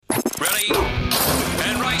Ready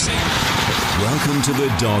and racing. Welcome to the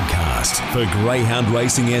Dogcast for Greyhound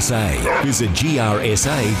Racing SA. Visit grsa.com.au.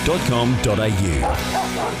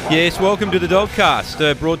 Yes, welcome to the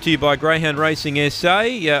Dogcast, brought to you by Greyhound Racing SA.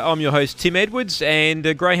 I'm your host, Tim Edwards,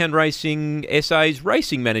 and Greyhound Racing SA's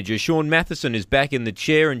racing manager, Shaun Mathieson, is back in the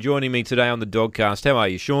chair and joining me today on the Dogcast. How are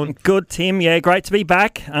you, Shaun? Good, Tim. Yeah, great to be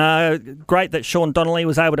back. Great that Shaun Donnelly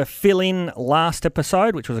was able to fill in last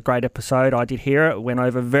episode, which was a great episode. I did hear it. It went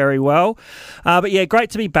over very well. But yeah, great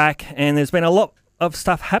to be back, and there's been a lot of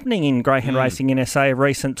stuff happening in Greyhound Racing in SA of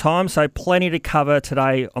recent times, so plenty to cover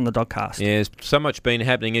today on the Dogcast. Yeah, there's so much been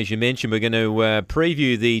happening, as you mentioned. We're going to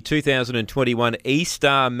preview the 2021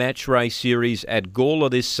 EASTAR Match Race Series at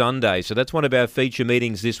Gawler this Sunday. So that's one of our feature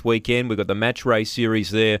meetings this weekend. We've got the Match Race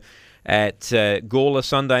Series there at Gawler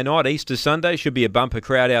Sunday night. Easter Sunday should be a bumper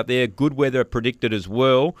crowd out there. Good weather predicted as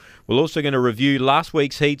well. We're also going to review last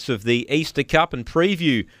week's heats of the Easter Cup and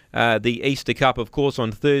preview the Easter Cup, of course,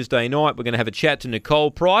 on Thursday night. We're going to have a chat to Nicole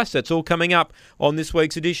Price. That's all coming up on this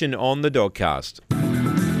week's edition on the Dogcast.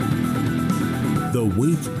 The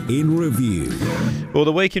Week in Review. Well,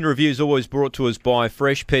 the Week in Review is always brought to us by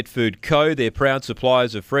Fresh Pet Food Co. They're proud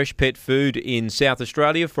suppliers of fresh pet food in South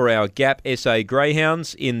Australia for our GAP SA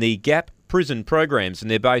Greyhounds in the GAP prison programs,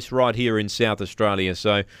 and they're based right here in South Australia.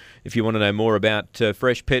 So if you want to know more about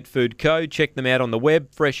Fresh Pet Food Co., check them out on the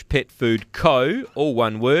web, Fresh Pet Food Co., all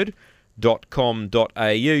one word,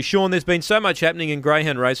 .com.au. Shaun, there's been so much happening in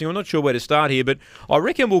greyhound racing. I'm not sure where to start here, but I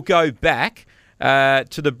reckon we'll go back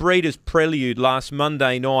to the Breeders' Prelude last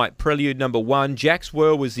Monday night. Prelude number 1. Jack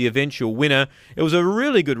Swirl was the eventual winner. It was a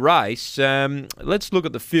really good race. Let's look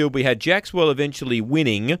at the field. We had Jack Swirl eventually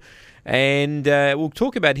winning, and we'll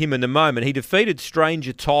talk about him in a moment. He defeated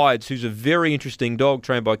Stranger Tides, who's a very interesting dog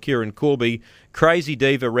trained by Kieran Corby. Crazy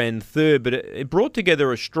Diva ran third, but it brought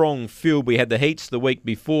together a strong field. We had the heats the week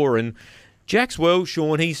before, and Jack Swirl,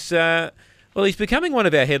 Shaun, he's becoming one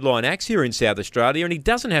of our headline acts here in South Australia, and he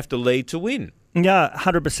doesn't have to lead to win. Yeah,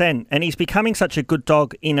 100%. And he's becoming such a good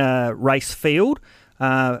dog in a race field.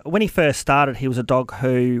 When he first started, he was a dog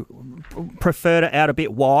who preferred it out a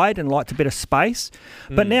bit wide and liked a bit of space.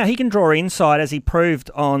 But now he can draw inside, as he proved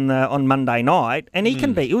on Monday night. And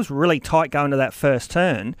it was really tight going to that first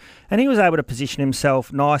turn. And he was able to position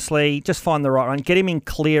himself nicely, just find the right run, get him in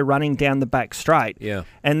clear running down the back straight. Yeah.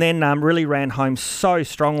 And then really ran home so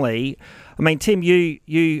strongly. I mean, Tim, you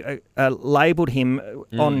labelled him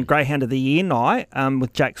on Greyhound of the Year night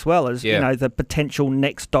with Jack Swirl as the potential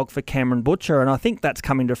next dog for Cameron Butcher, and I think that's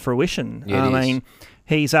coming to fruition. Yeah, I mean,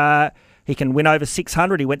 he can win over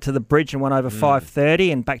 600. He went to the bridge and won over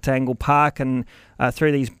 530, and back to Angle Park and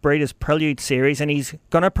through these Breeders' Prelude series, and he's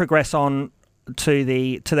going to progress on to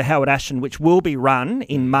the Howard Ashton, which will be run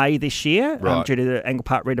in May this year due to the Angle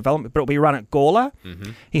Park redevelopment, but it'll be run at Gawler.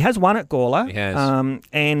 He has won at Gawler, he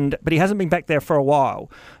has. But he hasn't been back there for a while.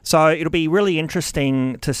 So it'll be really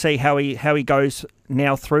interesting to see how he goes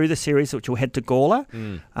now through the series, which will head to Gawler.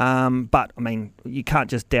 But, I mean, you can't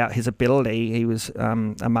just doubt his ability. He was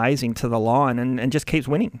amazing to the line and just keeps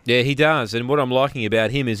winning. Yeah, he does. And what I'm liking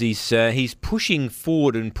about him is he's pushing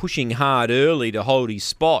forward and pushing hard early to hold his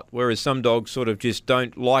spot, whereas some dogs sort of just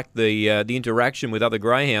don't like the interaction with other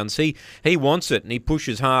greyhounds. He wants it, and he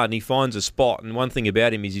pushes hard, and he finds a spot. And one thing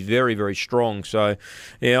about him is he's very, very strong. So,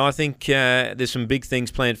 yeah, I think there's some big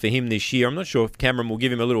things planned for him this year. I'm not sure if Cameron will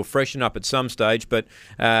give him a little freshen up at some stage, but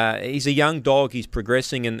he's a young dog. He's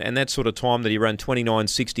progressing, and that sort of time that he ran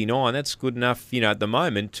 29.69, that's good enough, at the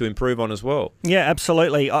moment to improve on as well. Yeah,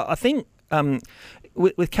 absolutely. I think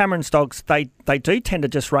with Cameron's dogs, they do tend to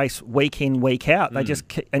just race week in, week out. They just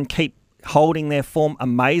keep holding their form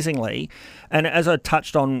amazingly. And as I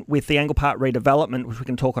touched on with the Angle Park redevelopment, which we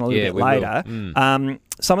can talk on a little bit later,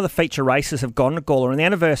 some of the feature races have gone to Gawler, and the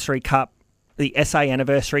Anniversary Cup, the SA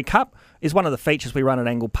Anniversary Cup, is one of the features we run at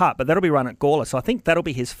Angle Park, but that'll be run at Gawler. So I think that'll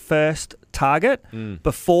be his first target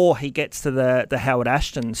before he gets to the Howard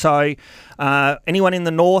Ashton. So anyone in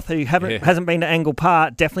the north who hasn't been to Angle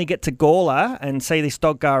Park, definitely get to Gawler and see this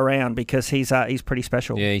dog go around, because he's pretty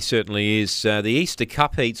special. Yeah, he certainly is. The Easter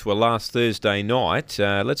Cup heats were last Thursday night.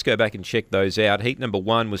 Let's go back and check those out. Heat number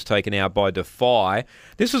 1 was taken out by Defy.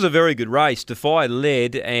 This was a very good race. Defy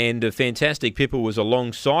led, and a Fantastic Pippa was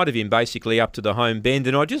alongside of him basically up to the home bend,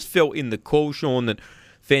 and I just felt in the call, Shaun, that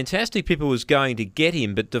Fantastic Pippa was going to get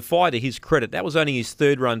him, but Defy, to his credit, that was only his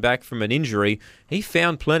third run back from an injury. He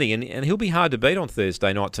found plenty, and he'll be hard to beat on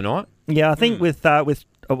Thursday night tonight. Yeah, I think with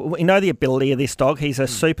we know the ability of this dog. He's a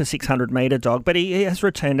super 600-metre dog, but he has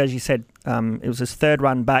returned, as you said, it was his third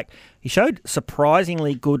run back. He showed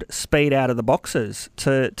surprisingly good speed out of the boxes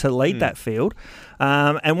to lead that field.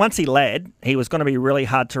 And once he led, he was going to be really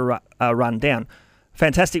hard to run down.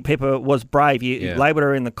 Fantastic Pippa was brave. You labelled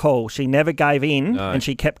her in the call. She never gave in, and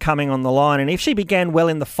she kept coming on the line. And if she began well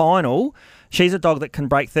in the final, she's a dog that can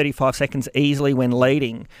break 35 seconds easily when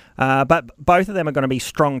leading. But both of them are going to be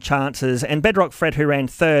strong chances. And Bedrock Fred, who ran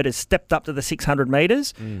third, has stepped up to the 600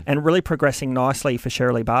 metres and really progressing nicely for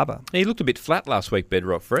Shirley Barber. He looked a bit flat last week,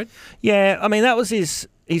 Bedrock Fred. Yeah, I mean, that was his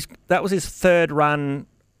third run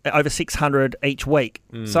over 600 each week.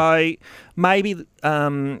 So maybe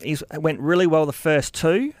he went really well the first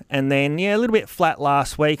two, and then, a little bit flat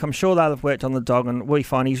last week. I'm sure they'll have worked on the dog, and we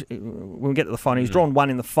find when we get to the final, he's drawn one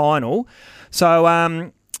in the final. So,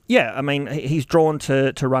 I mean, he's drawn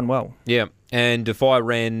to run well. Yeah. And Defy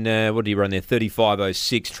ran, what did he run there?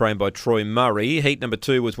 35.06, trained by Troy Murray. Heat number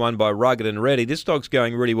 2 was won by Rugged and Ready. This dog's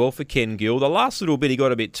going really well for Ken Gill. The last little bit he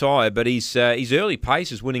got a bit tired, but his early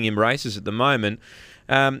pace is winning him races at the moment.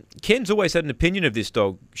 Ken's always had an opinion of this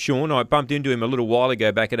dog, Shaun. I bumped into him a little while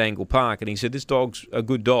ago back at Angle Park, and he said this dog's a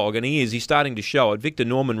good dog, and he is. He's starting to show it. Victor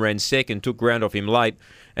Norman ran second, took ground off him late,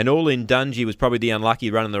 and All In Dungy was probably the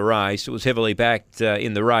unlucky run in the race. It was heavily backed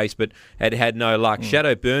in the race, but had no luck.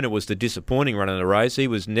 Shadow Burner was the disappointing run in the race. He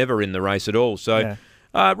was never in the race at all. So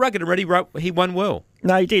Rugged and Ready, he won well.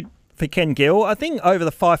 No, he did. For Ken Gill, I think over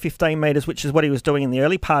the 5:15 metres, which is what he was doing in the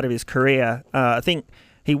early part of his career, I think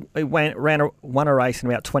he won a race in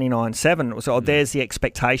about 29.7. So there's the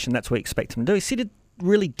expectation. That's what we expect him to do. He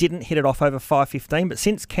really didn't hit it off over 5:15, but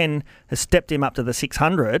since Ken has stepped him up to the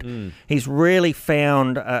 600, he's really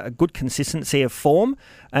found a good consistency of form.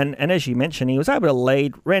 And as you mentioned, he was able to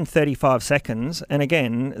lead, ran 35 seconds. And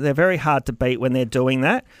again, they're very hard to beat when they're doing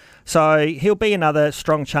that. So he'll be another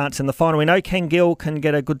strong chance in the final. We know Ken Gill can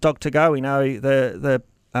get a good dog to go. We know the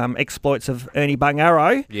exploits of Ernie Bung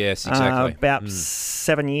Arrow. Yes, exactly. About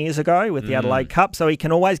 7 years ago with the Adelaide Cup. So he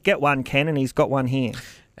can always get one, Ken, and he's got one here.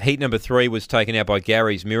 Heat number 3 was taken out by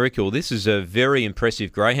Gary's Miracle. This is a very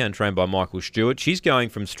impressive greyhound trained by Michael Stewart. She's going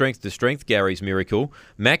from strength to strength, Gary's Miracle.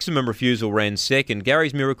 Maximum Refusal ran second.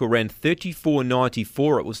 Gary's Miracle ran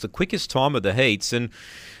 34.94. It was the quickest time of the heats, and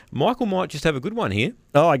Michael might just have a good one here.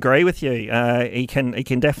 Oh, I agree with you. He can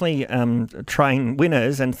definitely train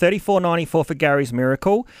winners, and 34.94 for Gary's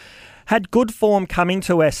Miracle. Had good form coming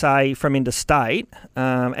to SA from interstate,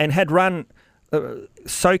 and had run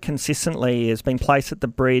so consistently, has been placed at the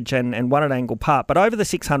bridge and won at Angle Park. But over the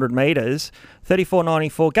 600 metres,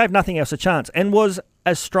 34.94, gave nothing else a chance and was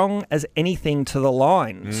as strong as anything to the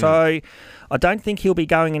line. So I don't think he'll be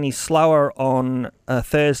going any slower on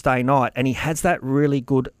Thursday night, and he has that really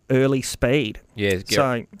good early speed. Yeah,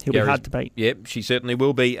 so he'll be hard to beat. Yep, she certainly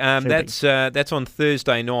will be. That's on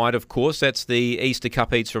Thursday night, of course. That's the Easter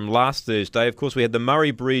Cup heats from last Thursday. Of course, we had the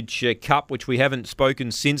Murray Bridge Cup, which we haven't spoken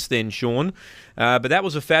since then, Shaun. But that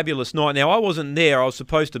was a fabulous night. Now, I wasn't there. I was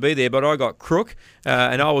supposed to be there, but I got crook,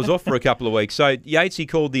 and I was off for a couple of weeks. So Yatesy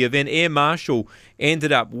called the event. Air Marshall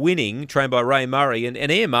ended up winning, trained by Ray Murray. And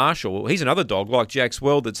Air Marshall, he's another dog like Jack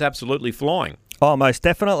Swell that's absolutely flying. Oh, most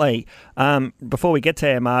definitely. Before we get to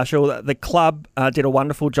Air Marshall, the club did a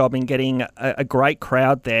wonderful job in getting a great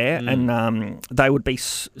crowd there, and they would be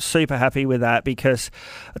super happy with that, because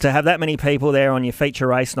to have that many people there on your feature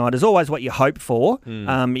race night is always what you hope for.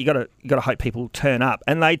 You got to hope people turn up,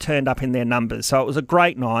 and they turned up in their numbers. So it was a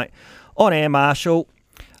great night on Air Marshall.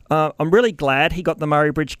 I'm really glad he got the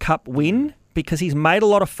Murray Bridge Cup win, because he's made a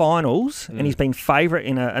lot of finals and he's been favourite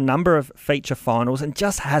in a number of feature finals and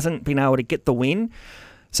just hasn't been able to get the win.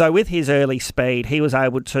 So with his early speed, he was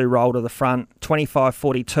able to roll to the front,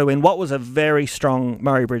 25.42 in what was a very strong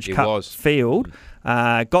Murray Bridge Cup field.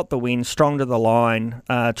 Got the win, strong to the line,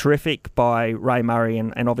 terrific by Ray Murray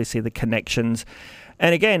and obviously the connections.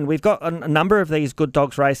 And again, we've got a number of these good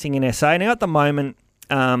dogs racing in SA. Now at the moment,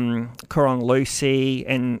 Korong Lucy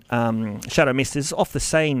and Shadow Mist is off the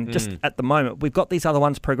scene just at the moment. We've got these other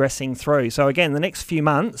ones progressing through. So again, the next few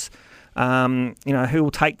months, who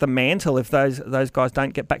will take the mantle if those guys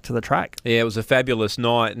don't get back to the track? Yeah, it was a fabulous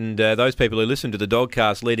night, and those people who listened to the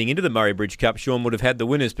Dogcast leading into the Murray Bridge Cup, Shaun would have had the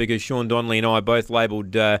winners, because Shaun Donnelly and I both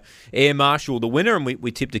labelled Air Marshall the winner, and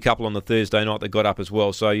we tipped a couple on the Thursday night that got up as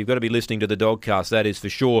well. So you've got to be listening to the Dogcast, that is for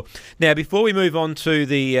sure. Now, before we move on to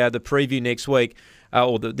the preview next week,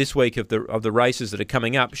 this week of the races that are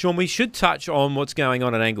coming up, Shaun, we should touch on what's going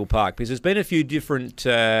on at Angle Park, because there's been a few different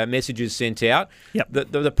messages sent out. Yep.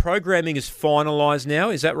 The programming is finalised now,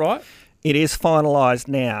 is that right? It is finalised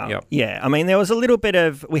now. Yep. Yeah. I mean, there was a little bit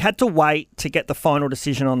of... We had to wait to get the final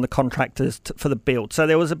decision on the contractors for the build. So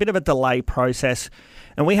there was a bit of a delay process.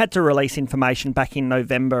 And we had to release information back in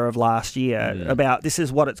November of last year about this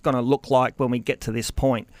is what it's going to look like when we get to this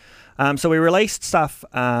point. So we released stuff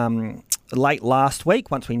late last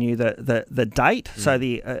week once we knew the date. So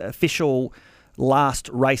the official... last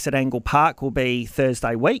race at Angle Park will be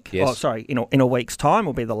Thursday week. Yes. Oh, sorry, in a week's time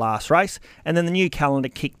will be the last race. And then the new calendar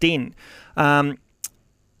kicked in.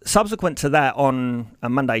 Subsequent to that, on a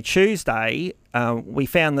Monday, Tuesday, we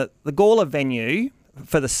found that the Gawler venue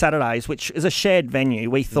for the Saturdays, which is a shared venue,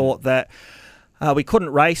 we thought that we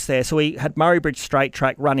couldn't race there. So we had Murray Bridge Straight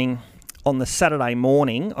Track running on the Saturday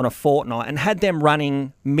morning on a fortnight and had them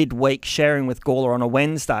running midweek, sharing with Gawler on a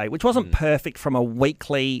Wednesday, which wasn't perfect from a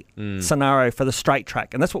weekly scenario for the straight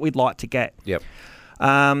track. And that's what we'd like to get. Yep.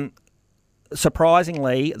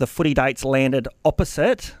 Surprisingly, the footy dates landed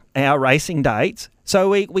opposite our racing dates.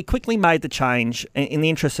 So we quickly made the change in the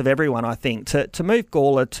interest of everyone, I think, to move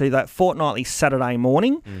Gawler to that fortnightly Saturday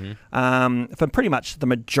morning for pretty much the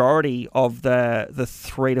majority of the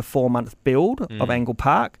 3 to 4 month build of Angle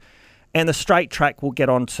Park. And the straight track will get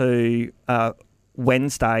onto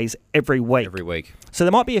Wednesdays every week. Every week. So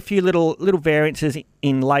there might be a few little variances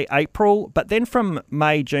in late April, but then from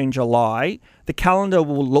May, June, July, the calendar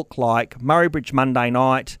will look like Murray Bridge Monday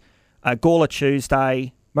night, Gawler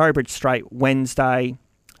Tuesday, Murray Bridge Straight Wednesday,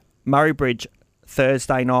 Murray Bridge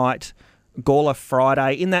Thursday night, Gawler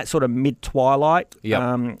Friday, in that sort of mid-twilight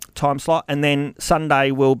time slot. And then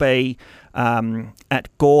Sunday will be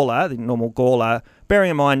at Gawler, the normal Gawler.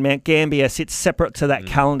 Bearing in mind, Mount Gambier sits separate to that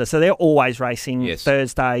calendar, so they're always racing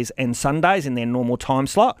Thursdays and Sundays in their normal time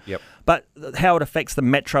slot. Yep. But how it affects the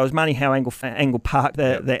Metro is mainly how Angle Park,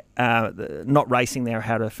 the not racing there,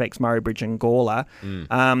 how it affects Murray Bridge and Gawler.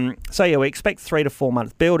 So, we expect 3 to 4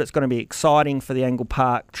 month build. It's going to be exciting for the Angle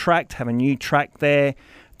Park track to have a new track there,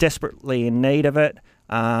 desperately in need of it.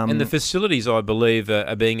 And the facilities, I believe,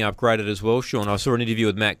 are being upgraded as well, Shaun. I saw an interview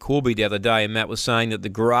with Matt Corby the other day, and Matt was saying that the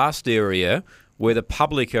grassed area where the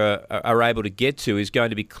public are able to get to is going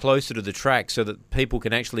to be closer to the track so that people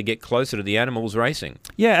can actually get closer to the animals racing.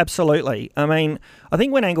 Yeah, absolutely. I mean, I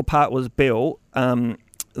think when Angle Park was built, where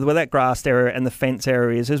that grassed area and the fence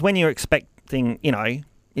area is when you're expecting,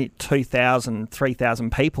 2,000,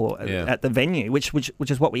 3,000 people at the venue, which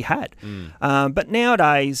is what we had. But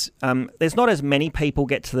nowadays, there's not as many people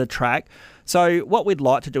get to the track. So what we'd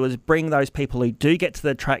like to do is bring those people who do get to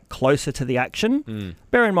the track closer to the action.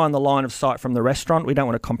 Bear in mind the line of sight from the restaurant. We don't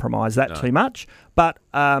want to compromise that too much. But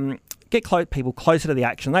get people closer to the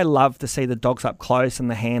action. They love to see the dogs up close and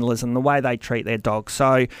the handlers and the way they treat their dogs.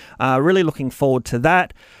 So really looking forward to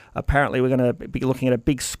that. Apparently, we're going to be looking at a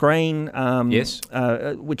big screen,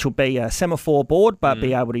 which will be a semaphore board, but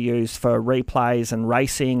be able to use for replays and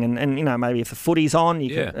racing. And maybe if the footy's on,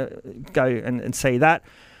 you can go and see that.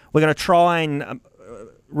 We're going to try and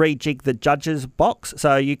rejig the judges' box.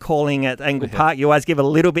 So you calling at Angle Park, you always give a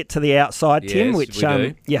little bit to the outside, Tim, which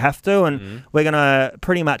you have to. And we're going to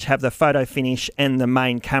pretty much have the photo finish and the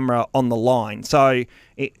main camera on the line. So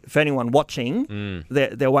for anyone watching,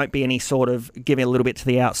 there won't be any sort of giving a little bit to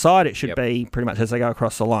the outside. It should be pretty much as they go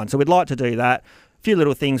across the line. So we'd like to do that. A few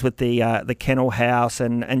little things with the kennel house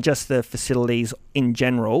and just the facilities in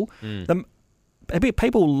general.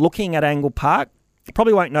 People looking at Angle Park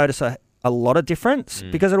probably won't notice a lot of difference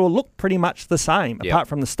because it will look pretty much the same. Apart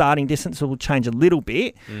from the starting distance, it will change a little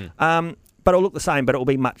bit, but it'll look the same. But it'll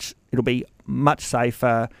be much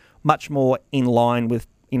safer, much more in line with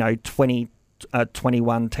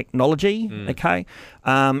 2021 technology. Okay,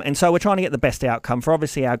 and so we're trying to get the best outcome for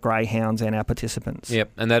obviously our greyhounds and our participants.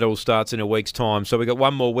 Yep, and that all starts in a week's time. So we've got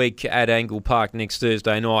one more week at Angle Park next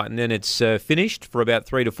Thursday night, and then it's finished for about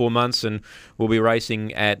 3 to 4 months, and we'll be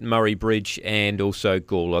racing at Murray Bridge and also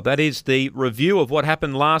Gawler. That is the review of what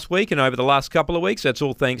happened last week and over the last couple of weeks. That's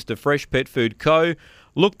all thanks to Fresh Pet Food Co.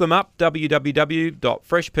 Look them up,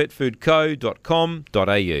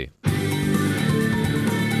 www.freshpetfoodco.com.au.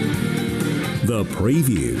 The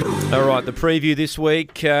preview. All right, the preview this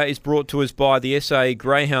week is brought to us by the SA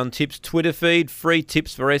Greyhound Tips Twitter feed. Free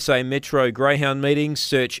tips for SA Metro Greyhound meetings.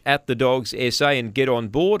 Search at the Dogs SA and get on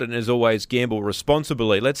board. And as always, gamble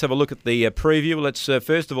responsibly. Let's have a look at the preview. Let's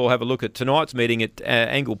first of all have a look at tonight's meeting at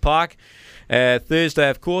Angle Park. Thursday,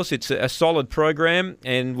 of course, it's a solid program,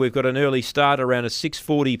 and we've got an early start around a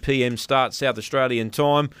 6:40 p.m. start South Australian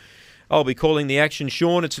time. I'll be calling the action,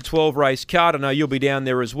 Shaun. It's a 12-race card. I know you'll be down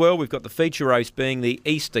there as well. We've got the feature race being the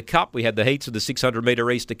EASTAR Cup. We had the heats of the 600-metre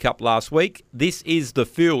EASTAR Cup last week. This is the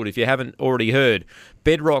field, if you haven't already heard.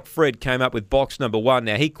 Bedrock Fred came up with box number 1.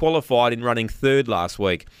 Now, he qualified in running third last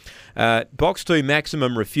week. Box 2,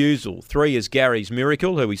 Maximum Refusal. 3 is Gary's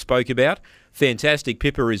Miracle, who we spoke about. Fantastic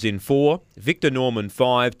Pippa is in 4. Victor Norman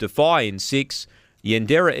 5. Defy in 6.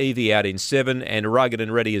 Yendera Evie out in 7. And Rugged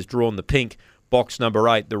and Ready has drawn the pink. Box number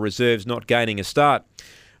 8, the reserves not gaining a start.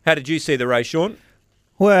 How did you see the race, Shaun?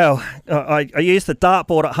 Well, I used the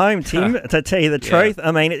dartboard at home, Tim, to tell you the truth.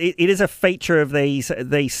 I mean, it is a feature of these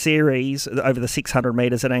series over the 600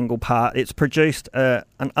 metres at Angle Park. It's produced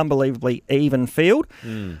an unbelievably even field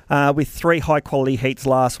with 3 high-quality heats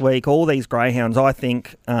last week. All these greyhounds, I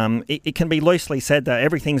think, it can be loosely said that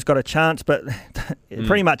everything's got a chance, but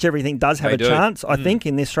pretty much everything does have chance, I think,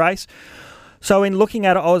 in this race. So in looking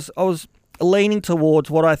at it, I was leaning towards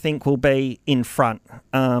what I think will be in front.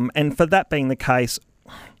 And for that being the case,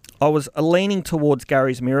 I was leaning towards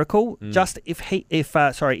Gary's Miracle. Just if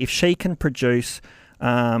she can produce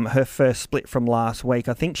her first split from last week,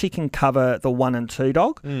 I think she can cover the 1 and 2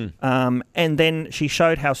 dog. And then she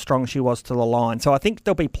showed how strong she was to the line. So I think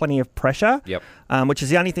there'll be plenty of pressure, which is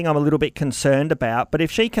the only thing I'm a little bit concerned about. But if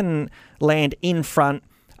she can land in front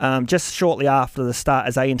just shortly after the start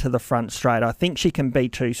as they enter the front straight, I think she can be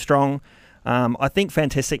too strong. I think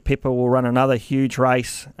Fantastic Pippa will run another huge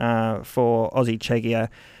race for Aussie Chegia.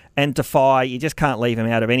 And Defy, you just can't leave him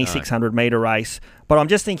out of any 600-metre race. But I'm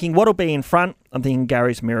just thinking, what'll be in front? I'm thinking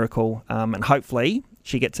Gary's Miracle. And hopefully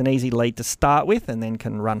she gets an easy lead to start with and then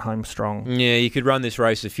can run home strong. Yeah, you could run this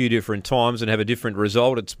race a few different times and have a different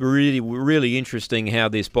result. It's really, really interesting how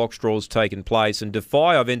this box draw's taken place. And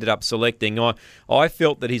Defy, I've ended up selecting. I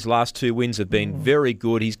felt that his last 2 wins have been very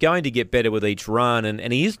good. He's going to get better with each run,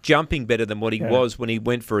 and he is jumping better than what he was when he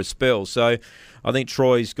went for a spell. So I think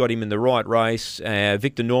Troy's got him in the right race.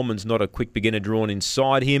 Victor Norman's not a quick beginner drawn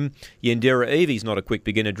inside him. Yendera Evie's not a quick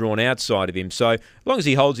beginner drawn outside of him. So as long as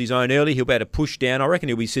he holds his own early, he'll be able to push down. I reckon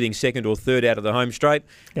he'll be sitting second or third out of the home straight,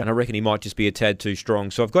 and I reckon he might just be a tad too strong.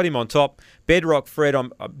 So I've got him on top. Bedrock Fred,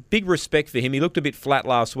 I'm a big respect for him. He looked a bit flat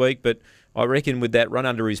last week, but I reckon with that run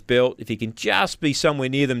under his belt, if he can just be somewhere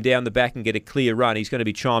near them down the back and get a clear run, he's going to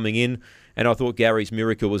be chiming in. And I thought Gary's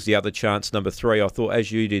Miracle was the other chance, number 3. I thought,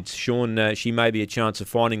 as you did, Shaun, she may be a chance of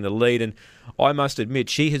finding the lead. And I must admit,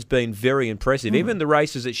 she has been very impressive. Even the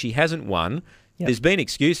races that she hasn't won, there's been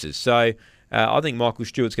excuses. So I think Michael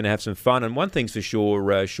Stewart's going to have some fun. And one thing's for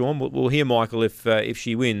sure, Shaun, we'll hear Michael if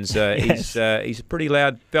she wins. He's a pretty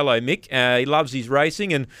loud fellow, Mick. He loves his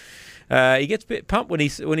racing, and he gets a bit pumped when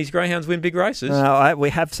his greyhounds win big races. We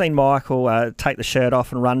have seen Michael take the shirt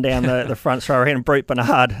off and run down the front straight, and Brute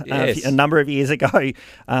Bernard a number of years ago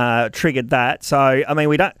triggered that. So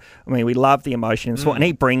we love the emotion in sport, and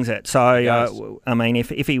he brings it. So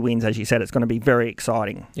if he wins, as you said, it's going to be very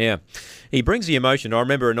exciting. Yeah, he brings the emotion. I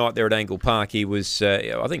remember a night there at Angle Park. He was,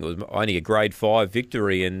 I think it was only a grade 5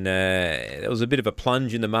 victory, and there was a bit of a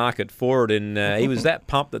plunge in the market for it, and he was that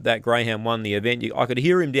pumped that greyhound won the event. I could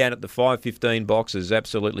hear him down at the 5:15 boxes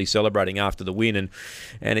absolutely celebrating after the win,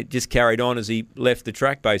 and it just carried on as he left the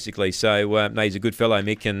track basically. So he's a good fellow,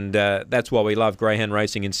 Mick, and that's why we love greyhound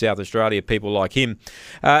racing in South Australia, people like him.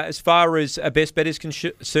 As far as best bet is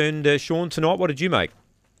concerned, Shaun, tonight, what did you make?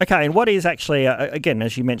 Okay, and what is actually, again,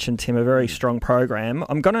 as you mentioned, Tim, a very strong program.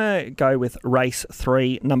 I'm going to go with race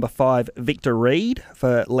 3, number 5, Victor Reed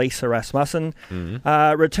for Lisa Rasmussen.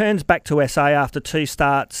 Returns back to SA after 2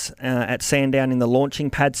 starts at Sandown in the Launching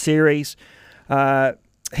Pad series.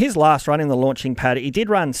 His last run in the Launching Pad, he did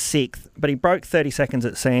run 6th, but he broke 30 seconds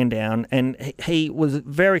at Sandown, and he was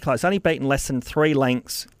very close, only beaten less than 3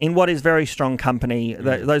 lengths in what is very strong company.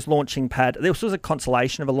 Those Launching Pad, this was a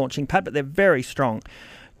consolation of a Launching Pad, but they're very strong.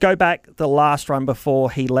 Go back the last run before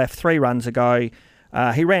he left 3 runs ago.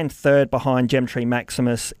 He ran 3rd behind Gemtree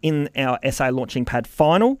Maximus in our SA Launching Pad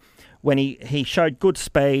final when he showed good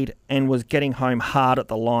speed and was getting home hard at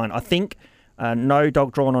the line. I think no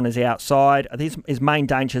dog drawn on his outside. I think his main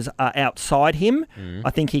dangers are outside him. I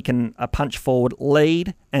think he can punch forward,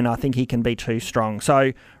 lead, and I think he can be too strong.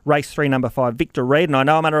 So race 3, number 5, Victor Reed. And I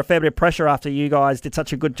know I'm under a fair bit of pressure after you guys did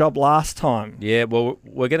such a good job last time. Yeah, well,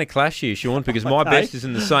 we're going to clash here, Shaun, because my best is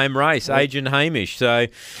in the same race, Agent Hamish. So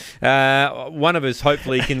one of us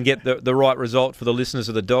hopefully can get the right result for the listeners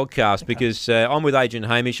of the Dogcast, because I'm with Agent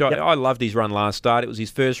Hamish. I loved his run last start. It was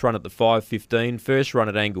his first run at the 5:15, first run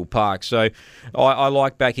at Angle Park. So I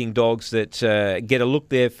like backing dogs that get a look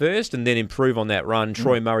there first and then improve on that run.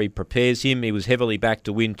 Troy Murray prepares him. He was heavily backed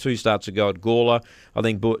to win 2 starts ago at Gawler. I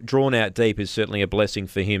think drawn out deep is certainly a blessing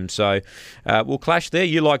for him. So we'll clash there.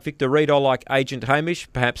 You like Victor Reed, I like Agent Hamish.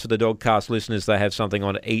 Perhaps for the Dogcast listeners, they have something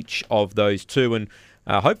on each of those two, and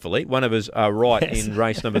hopefully one of us are right in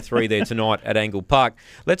race number 3 there tonight at Angle Park.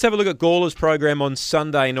 Let's have a look at Gawler's program on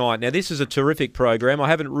Sunday night. Now, this is a terrific program. I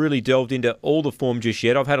haven't really delved into all the form just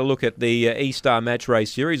yet. I've had a look at the EASTAR Match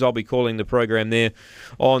Race Series. I'll be calling the program there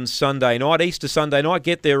on Sunday night. Easter Sunday night,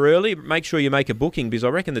 get there early. Make sure you make a booking because I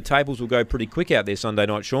reckon the tables will go pretty quick out there Sunday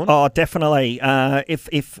night, Shaun. Oh, definitely.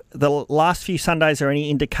 If the last few Sundays are any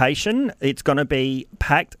indication, it's going to be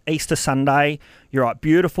packed Easter Sunday. You're right,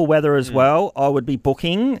 beautiful weather as well. I would be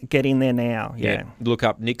booking. Get in there now. Yeah. Look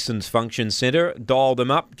up Nixon's Function Centre, dial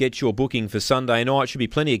them up, get your booking for Sunday night. Should be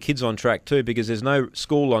plenty of kids on track too because there's no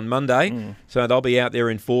school on Monday, so they'll be out there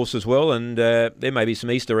in force as well. And there may be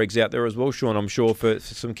some Easter eggs out there as well, Shaun, I'm sure, for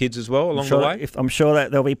some kids as well along the way. I'm sure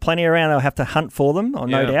that there'll be plenty around. They'll have to hunt for them,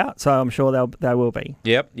 no doubt. So I'm sure they will be.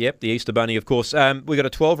 Yep, the Easter Bunny, of course. We've got a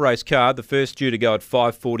 12-race card, the first due to go at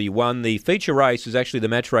 5:41. The feature race is actually the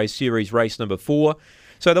Match Race Series race number 4.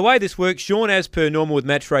 So the way this works, Shaun, as per normal with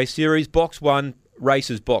Match Race Series, box 1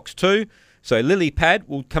 races box 2. So Lily Pad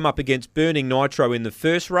will come up against Burning Nitro in the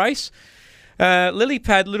first race. Lily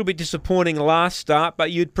Pad, a little bit disappointing last start,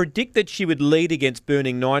 but you'd predict that she would lead against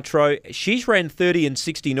Burning Nitro. She's ran 30 and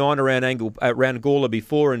 69 around Gawler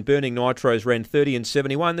before, and Burning Nitro's ran 30 and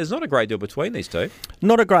 71. There's not a great deal between these two.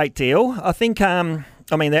 Not a great deal. I think,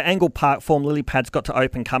 the Angle Park form, Lily Pad's got to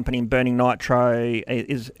open company, and Burning Nitro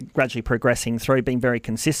is gradually progressing through, being very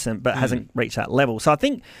consistent, but hasn't reached that level. So I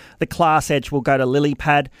think the class edge will go to Lily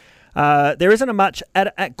Pad. There isn't a much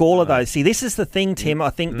at Gawler, though. See, this is the thing, Tim. I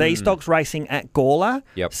think these dogs racing at Gawler,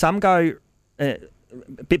 some go a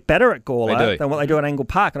bit better at Gawler than what they do at Angle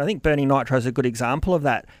Park, and I think Burning Nitro is a good example of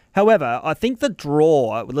that. However, I think the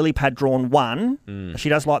draw, Lily Pad drawn 1, she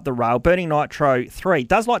does like the rail. Burning Nitro 3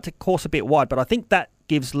 does like to course a bit wide, but I think that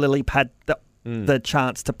gives Lily Pad the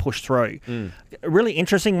chance to push through. A really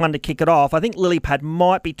interesting one to kick it off. I think Lily Pad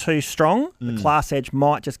might be too strong. The class edge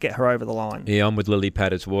might just get her over the line. Yeah, I'm with Lily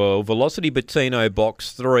Pad as well. Velocity Bettino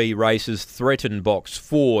box 3 races Threaten box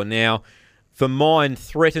 4. Now, for mine,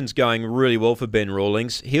 Threaten's going really well for Ben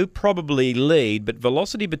Rawlings. He'll probably lead, but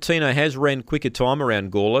Velocity Bettino has ran quicker time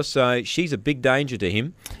around Gawler, so she's a big danger to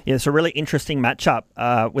him. Yeah, it's a really interesting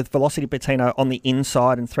matchup with Velocity Bettino on the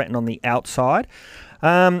inside and Threaten on the outside.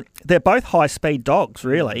 They're both high-speed dogs,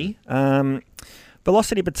 really.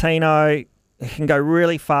 Velocity Bettino can go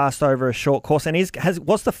really fast over a short course and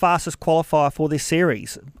was the fastest qualifier for this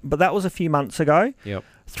series, but that was a few months ago. Yep.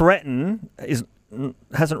 Threaten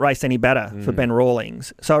hasn't raced any better for Ben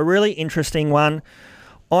Rawlings. So a really interesting one.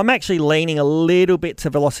 I'm actually leaning a little bit to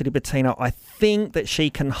Velocity Bettino. I think that she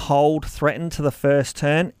can hold Threaten to the first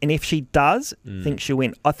turn, and if she does, I think she'll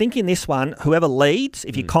win. I think in this one, whoever leads,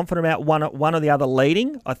 if you're confident about one or the other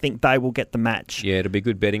leading, I think they will get the match. Yeah, it'll be a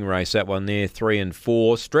good betting race, that one there, 3 and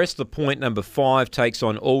 4. Stress the Point, number 5, takes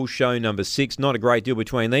on All Show, number 6. Not a great deal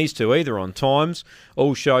between these two either on times.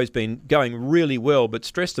 All Show's been going really well, but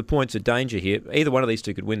Stress the Point's a danger here. Either one of these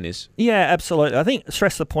two could win this. Yeah, absolutely. I think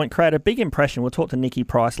Stress the Point created a big impression. We'll talk to Nicole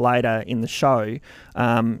Price later in the show.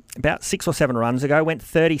 About 6 or 7 runs ago, went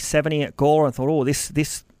 30-70 at Gawler and thought,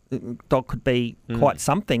 this dog could be quite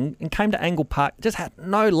something, and came to Angle Park, just had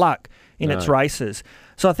no luck in its races.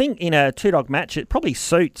 So I think in a 2-dog match, it probably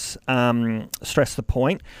suits Stress the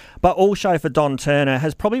Point. But All Show for Don Turner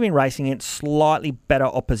has probably been racing against slightly better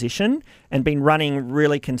opposition and been running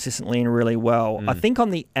really consistently and really well. I think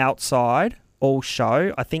on the outside, All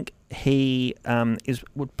Show, I think he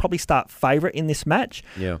would probably start favourite in this match,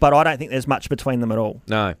 but I don't think there's much between them at all.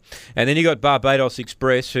 No. And then you got Barbados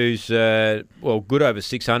Express, who's, good over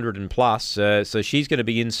 600 and plus, so she's going to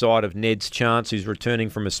be inside of Ned's Chance, who's returning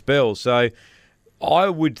from a spell. So I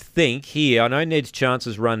would think here, I know Ned's Chance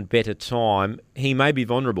has run better time, he may be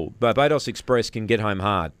vulnerable. Barbados Express can get home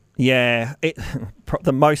hard. Yeah,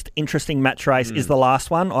 the most interesting match race is the last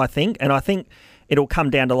one, I think, and I think it'll come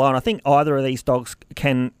down to line. I think either of these dogs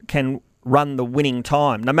can run the winning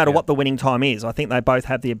time, no matter what the winning time is. I think they both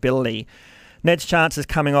have the ability. Ned's Chance is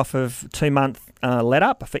coming off of 2-month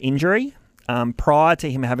let-up for injury. Prior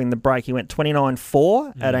to him having the break, he went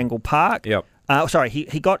 29-4 at Angle Park. Yep.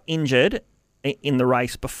 He got injured in the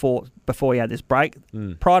race before he had this break.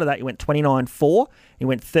 Prior to that, he went 29-4. He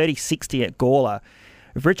went 30-60 at Gawler.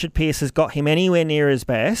 If Richard Pearce has got him anywhere near his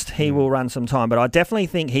best, he will run some time. But I definitely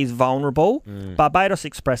think he's vulnerable. Barbados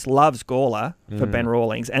Express loves Gawler for Ben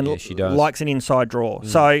Rawlings and likes an inside draw.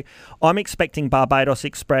 So I'm expecting Barbados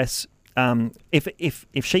Express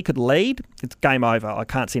if she could lead, it's game over. I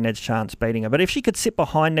can't see Ned's Chance beating her. But if she could sit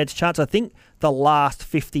behind Ned's Chance, I think the last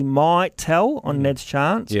 50 might tell on Ned's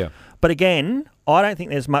Chance. Yeah. But again, I don't think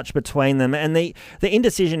there's much between them. And the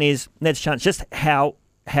indecision is Ned's Chance. Just how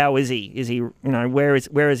is he? Is he, where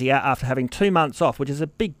is he at after having 2 months off, which is a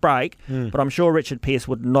big break. But I'm sure Richard Pearce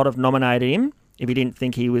would not have nominated him if he didn't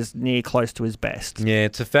think he was near close to his best. Yeah,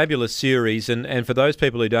 it's a fabulous series, and for those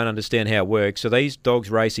people who don't understand how it works, so these dogs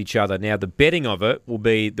race each other. Now, the betting of it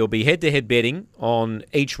there'll be head-to-head betting on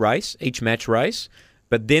each match race,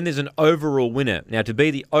 but then there's an overall winner. Now, to be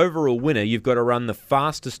the overall winner, you've got to run the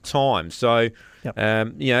fastest time. So,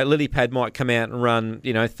 Lily Pad might come out and run,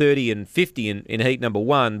 30 and 50 in heat number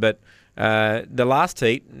 1, but the last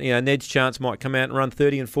heat, Ned's Chance might come out and run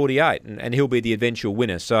 30 and 48, and he'll be the eventual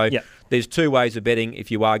winner. So there's 2 ways of betting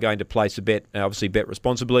if you are going to place a bet. Obviously, bet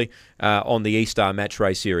responsibly on the EASTAR match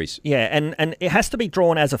race series. Yeah, and it has to be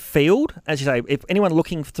drawn as a field. As you say, if anyone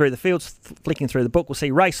looking through the fields, flicking through the book, will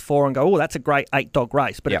see race 4 and go, oh, that's a great 8-dog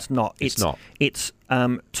race. But it's not. It's not. It's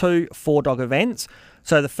 2 4-dog events.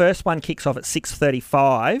 So the first one kicks off at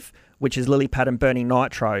 6:35, which is Lily Pad and Burning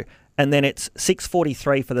Nitro. And then it's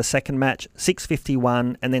 6:43 for the second match,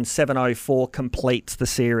 6:51, and then 7:04 completes the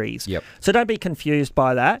series. Yep. So don't be confused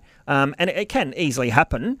by that. And it can easily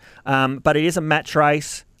happen, but it is a match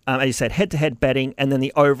race, as you said, head-to-head betting, and then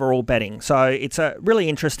the overall betting. So it's really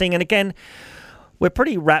interesting. And again, we're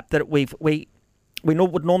pretty rapt that we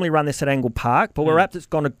would normally run this at Angle Park, but we're rapt it's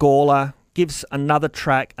gone to Gawler, gives another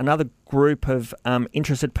track, another group of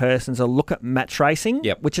interested persons a look at match racing,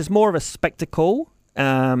 which is more of a spectacle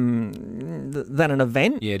than an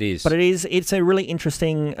event. Yeah, it is. But it's a really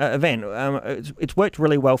interesting event. It's worked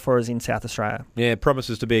really well for us in South Australia. Yeah, it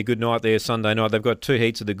promises to be a good night there Sunday night. They've got 2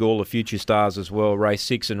 heats of the Gawler Future Stars as well, race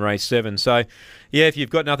 6 and race 7. So, yeah, if you've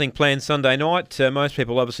got nothing planned Sunday night, most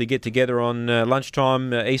people obviously get together on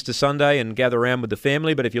lunchtime Easter Sunday and gather around with the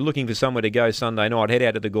family. But if you're looking for somewhere to go Sunday night, head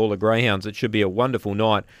out to the Gawler Greyhounds. It should be a wonderful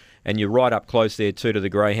night. And you're right up close there too to the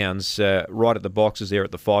Greyhounds, right at the boxes there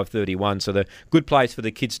at the 5:31. So the good place for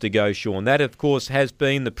the kids to go, Shaun. That, of course, has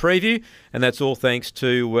been the preview, and that's all thanks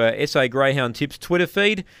to SA Greyhound Tips Twitter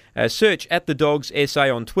feed. Search at the Dogs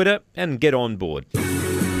SA on Twitter and get on board.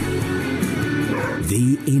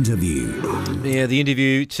 The interview. Yeah, the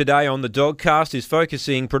interview today on the Dogcast is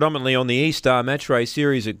focusing predominantly on the EASTAR match race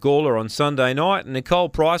series at Gawler on Sunday night. Nicole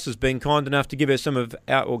Price has been kind enough to give us some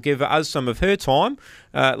of her time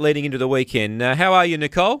leading into the weekend. How are you,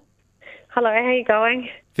 Nicole? Hello, how are you going?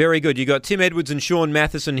 Very good. You got Tim Edwards and Shaun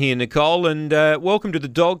Mathieson here, Nicole, and welcome to the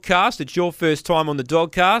Dogcast. It's your first time on the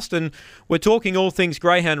Dogcast, and we're talking all things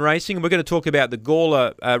greyhound racing, and we're going to talk about the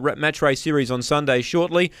Gawler match race series on Sunday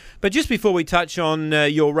shortly. But just before we touch on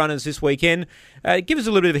your runners this weekend, give us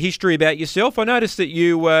a little bit of a history about yourself. I noticed that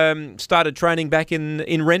you started training back in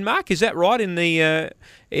Renmark. Is that right? Up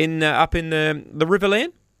in the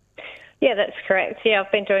Riverland? Yeah, that's correct. Yeah,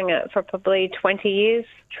 I've been doing it for probably 20 years,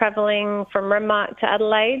 travelling from Renmark to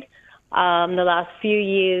Adelaide. The last few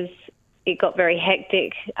years, it got very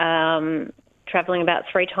hectic, travelling about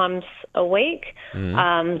 3 times a week.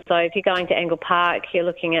 So if you're going to Angle Park, you're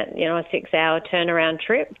looking at, a 6-hour turnaround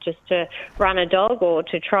trip just to run a dog or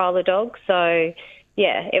to trial a dog. So,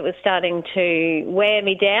 yeah, it was starting to wear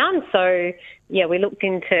me down. So, yeah, we looked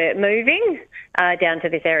into moving down to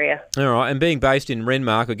this area. All right, and being based in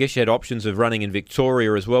Renmark, I guess you had options of running in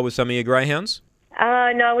Victoria as well with some of your greyhounds?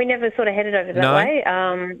 No, we never sort of headed over that way.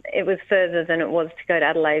 It was further than it was to go to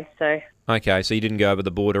Adelaide, so... Okay, so you didn't go over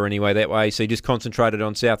the border anyway that way, so you just concentrated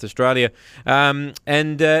on South Australia. And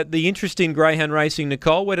the interest in greyhound racing,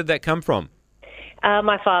 Nicole, where did that come from?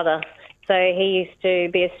 My father. So he used to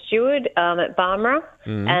be a steward at Barmera,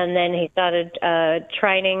 and then he started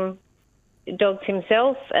training dogs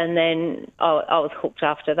himself, and then I was hooked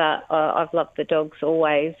after that. I've loved the dogs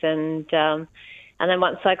always, and then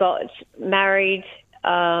once I got married,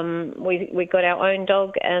 we got our own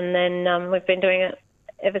dog, and then we've been doing it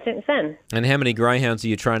ever since then. And how many greyhounds are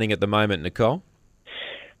you training at the moment, Nicole?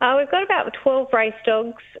 We've got about 12 race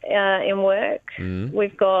dogs in work.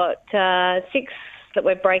 We've got 6 that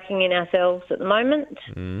we're breaking in ourselves at the moment.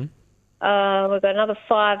 We've got another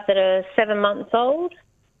 5 that are 7 months old.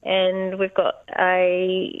 And we've got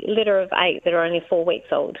a litter of 8 that are only 4 weeks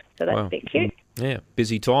old. So that's a bit cute. Yeah,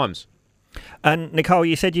 busy times. And Nicole,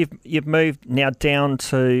 you said you've moved now down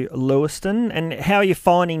to Lewiston. And how are you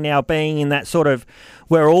finding now being in that sort of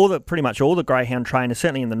where pretty much all the greyhound trainers,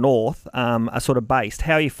 certainly in the north, are sort of based?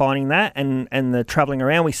 How are you finding that and the travelling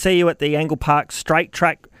around? We see you at the Angle Park Straight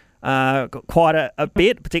Track quite a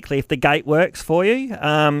bit, particularly if the gate works for you.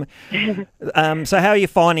 So how are you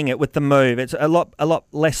finding it with the move? It's a lot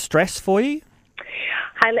less stress for you?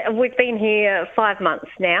 We've been here 5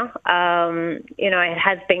 months now. It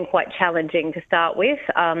has been quite challenging to start with.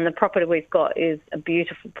 The property we've got is a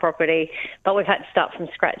beautiful property, but we've had to start from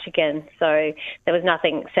scratch again. So there was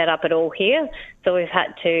nothing set up at all here. So we've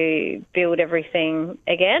had to build everything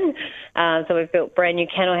again. So we've built brand new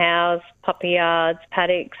kennel house, puppy yards,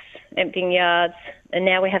 paddocks, emptying yards, and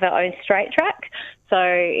now we have our own straight track. So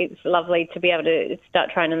it's lovely to be able to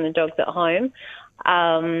start training the dogs at home.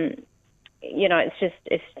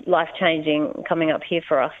 It's life-changing coming up here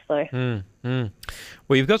for us. So.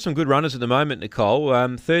 Well, you've got some good runners at the moment,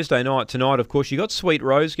 Nicole. Thursday night tonight, of course, you got Sweet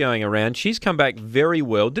Rose going around. She's come back very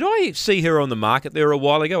well. Did I see her on the market there a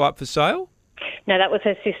while ago, up for sale? No, that was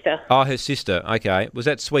her sister. Oh, her sister. Okay. Was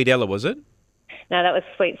that Sweet Ella, was it? No, that was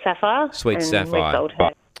Sweet Sapphire. Sweet Sapphire. We sold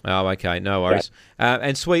her. Oh, okay. No worries. Yep.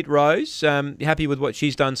 And Sweet Rose, you happy with what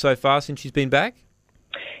she's done so far since she's been back?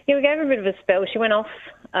 Yeah, we gave her a bit of a spell. She went off,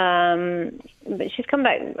 but she's come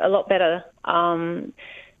back a lot better.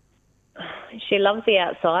 She loves the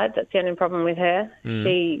outside. That's the only problem with her.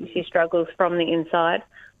 She struggles from the inside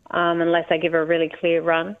unless I give her a really clear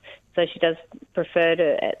run. So she does prefer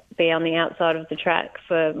to be on the outside of the track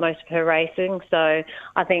for most of her racing. So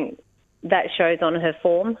I think that shows on her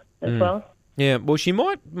form as well. Yeah, well, she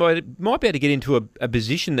might be able to get into a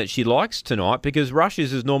position that she likes tonight, because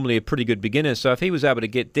Rushes is normally a pretty good beginner. So if he was able to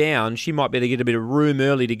get down, she might be able to get a bit of room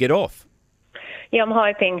early to get off. Yeah, I'm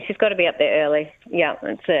hoping. She's got to be up there early. Yeah,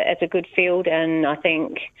 it's a good field, and I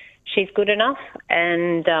think she's good enough.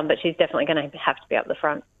 And but she's definitely going to have to be up the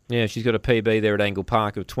front. Yeah, she's got a PB there at Angle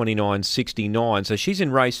Park of 29.69. So she's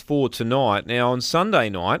in race 4 tonight. Now on Sunday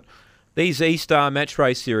night, these EASTAR match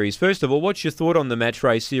race series. First of all, what's your thought on the match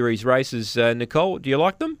race series races, Nicole? Do you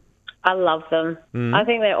like them? I love them. I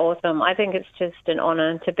think they're awesome. I think it's just an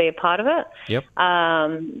honour to be a part of it. Yep.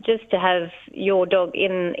 Just to have your dog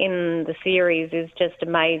in the series is just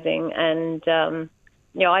amazing. And, I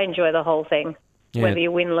enjoy the whole thing, whether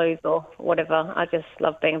you win, lose or whatever. I just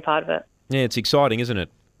love being a part of it. Yeah, it's exciting, isn't it?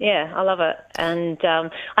 Yeah, I love it. And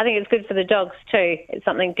I think it's good for the dogs too. It's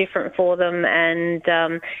something different for them, and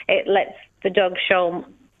it lets the dogs show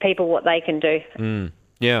people what they can do.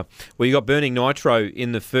 Yeah. Well, you got Burning Nitro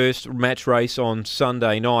in the first match race on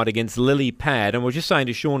Sunday night against Lily Pad. And we were just saying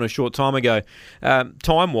to Shaun a short time ago,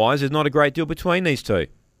 time-wise, there's not a great deal between these two.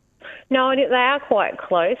 No, they are quite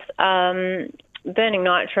close. Burning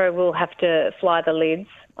Nitro will have to fly the lids,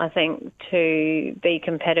 I think, to be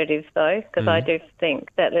competitive, though, because I do think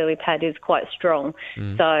that Lily Pad is quite strong.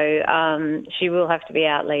 So she will have to be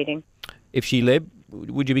out leading. If she led,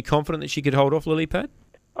 would you be confident that she could hold off Lily Pad?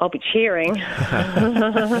 I'll be cheering.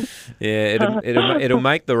 Yeah, it'll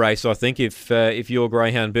make the race, I think, if your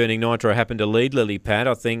greyhound Burning Nitro happened to lead Lily Pad.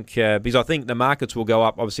 I think because I think the markets will go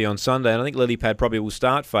up obviously on Sunday, and I think Lily Pad probably will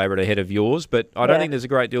start favourite ahead of yours. But I don't think there's a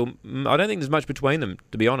great deal. I don't think there's much between them,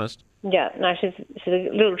 to be honest. Yeah, no, she's a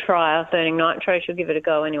little trier, Burning Nitro. She'll give it a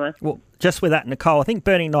go anyway. Well, just with that, Nicole, I think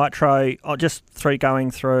Burning Nitro, just through going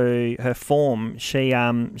through her form, she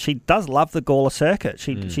does love the Gawler circuit.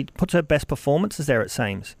 She puts her best performances there, it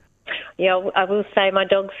seems. Yeah, I will say my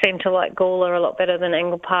dogs seem to like Gawler a lot better than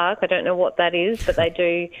Angle Park. I don't know what that is, but they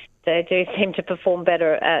do seem to perform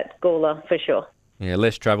better at Gawler for sure. Yeah,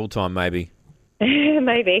 less travel time maybe.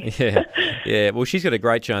 Maybe. Yeah. Well, she's got a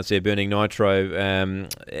great chance there, Burning Nitro.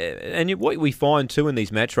 And what we find too in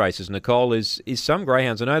these match races, Nicole, is some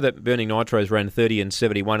greyhounds. I know that Burning Nitro's ran 30 and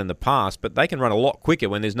 71 in the past, but they can run a lot quicker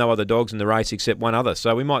when there's no other dogs in the race except one other.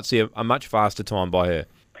 So we might see a much faster time by her.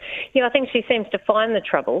 Yeah, I think she seems to find the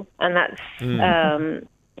trouble, and that's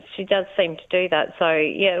she does seem to do that. So,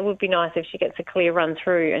 yeah, it would be nice if she gets a clear run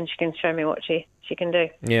through and she can show me what she can do.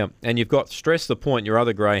 Yeah, and you've got Stress the Point, your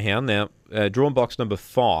other greyhound. Now, drawn box number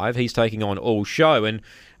 5, he's taking on All Show, and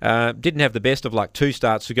didn't have the best of luck 2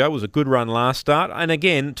 starts ago. It was a good run last start. And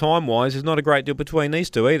again, time-wise, there's not a great deal between these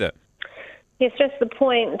two either. Yeah, Stress the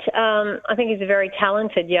Point, I think he's a very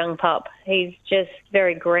talented young pup. He's just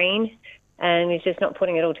very green, and he's just not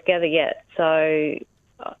putting it all together yet. So,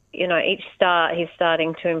 each start he's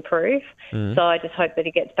starting to improve. So I just hope that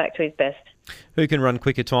he gets back to his best. Who can run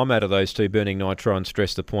quicker time out of those two, Burning Nitro and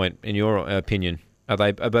Stress the Point, in your opinion? Are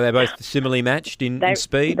they both similarly matched in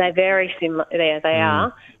speed? They're very similar. Yeah, they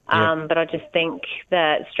are. Yep. But I just think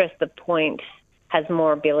that Stress the Point has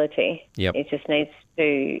more ability. Yep. It just needs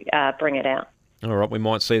to bring it out. All right, we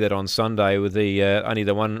might see that on Sunday with the only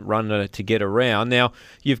the one runner to get around. Now,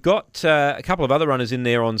 you've got a couple of other runners in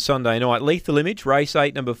there on Sunday night. Lethal Image, race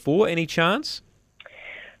 8, number 4. Any chance?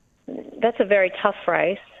 that's a very tough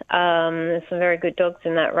race. There's some very good dogs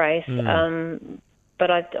in that race.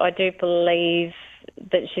 But I do believe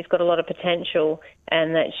that she's got a lot of potential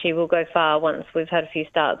and that she will go far once we've had a few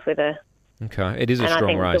starts with her. Okay, it is a and strong I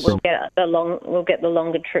think race. that we'll get the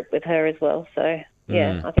longer trip with her as well. So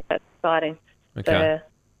yeah, I think that's exciting for her.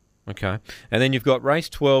 Okay, and then you've got race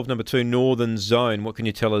 12, number 2, Northern Zone. What can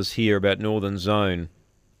you tell us here about Northern Zone?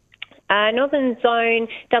 Northern Zone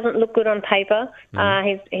doesn't look good on paper.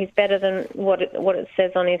 He's better than what it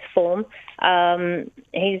says on his form.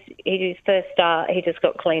 His first start, he just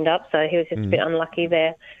got cleaned up, so he was just a bit unlucky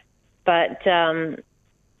there. But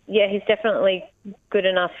he's definitely good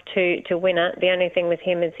enough to win it. The only thing with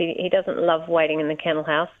him is he doesn't love waiting in the kennel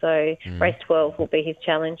house, so race 12 will be his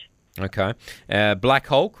challenge. Okay, Black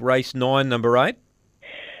Hulk, race 9, number 8.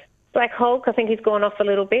 Black Hulk, I think he's gone off a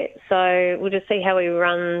little bit, so we'll just see how he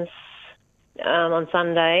runs on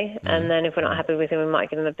Sunday, and then if we're not happy with him, we might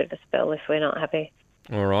give him a bit of a spell if we're not happy.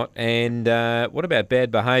 All right, and what about Bad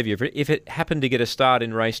Behaviour? If it happened to get a start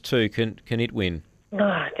in race 2, can it win? Oh,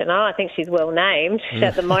 I don't know. I think she's well named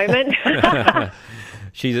at the moment.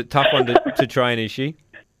 She's a tough one to train, is she?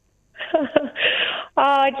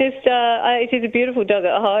 She's a beautiful dog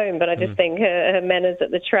at home, but I just think her manners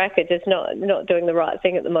at the track are just not doing the right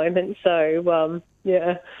thing at the moment. So,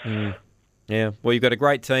 yeah. Yeah, well, you've got a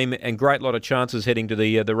great team and great lot of chances heading to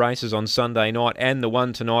the races on Sunday night and the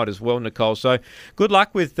one tonight as well, Nicole. So good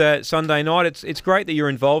luck with Sunday night. It's great that you're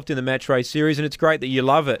involved in the match race series, and it's great that you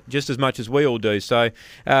love it just as much as we all do. So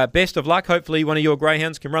best of luck. Hopefully one of your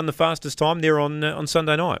greyhounds can run the fastest time there on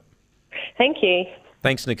Sunday night. Thank you.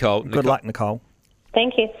 Thanks, Nicole. Good luck, Nicole.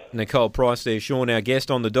 Thank you. Nicole Price there, Shaun, our guest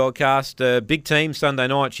on the Dogcast. Big team Sunday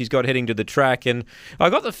night she's got heading to the track. And I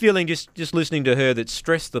got the feeling just listening to her that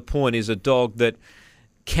Stress the Point is a dog that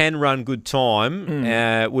can run good time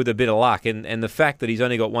with a bit of luck. And the fact that he's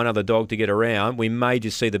only got one other dog to get around, we may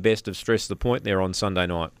just see the best of Stress the Point there on Sunday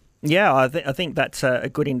night. Yeah, I think that's a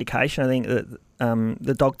good indication. I think that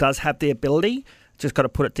the dog does have the ability. Just got to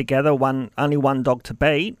put it together. Only one dog to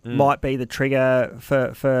beat might be the trigger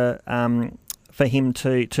for him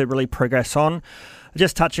to really progress on.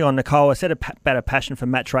 Just touching on Nicole, I said about a passion for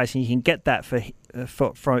match racing. You can get that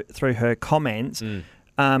through her comments.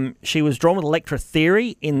 She was drawn with Electra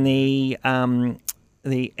Theory in the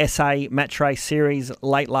SA match race series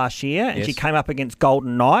late last year, and she came up against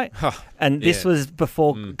Golden Knight. And this was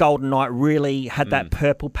before Golden Knight really had that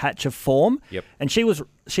purple patch of form. Yep. And she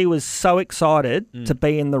was so excited to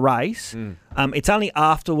be in the race. It's only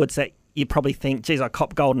afterwards that you probably think, geez, I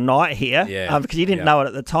copped Golden Knight here, because you didn't know it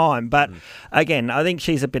at the time. But again, I think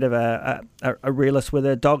she's a bit of a realist with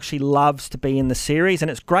her dog. She loves to be in the series,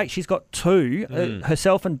 and it's great. She's got 2.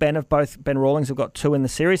 Herself and Ben Rawlings have got 2 in the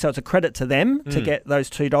series, so it's a credit to them to get those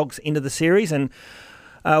 2 dogs into the series. And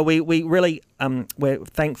we really we're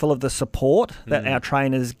thankful of the support that our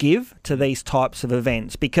trainers give to these types of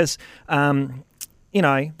events, because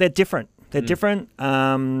they're different. They're different.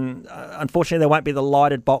 Unfortunately, there won't be the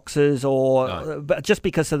lighted boxes, but just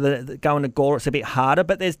because of the going to Gawler, it's a bit harder.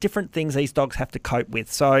 But there's different things these dogs have to cope with.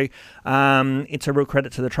 So it's a real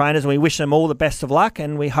credit to the trainers, and we wish them all the best of luck.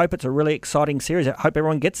 And we hope it's a really exciting series. I hope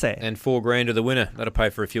everyone gets there. And $4,000 to the winner. That'll pay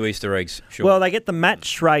for a few Easter eggs. Sure. Well, they get the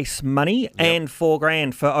match race money and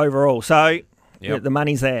 $4,000 for overall. So. Yep. The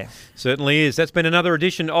money's there. Certainly is. That's been another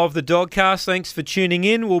edition of the Dogcast. Thanks for tuning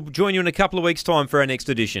in. We'll join you in a couple of weeks' time for our next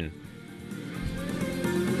edition.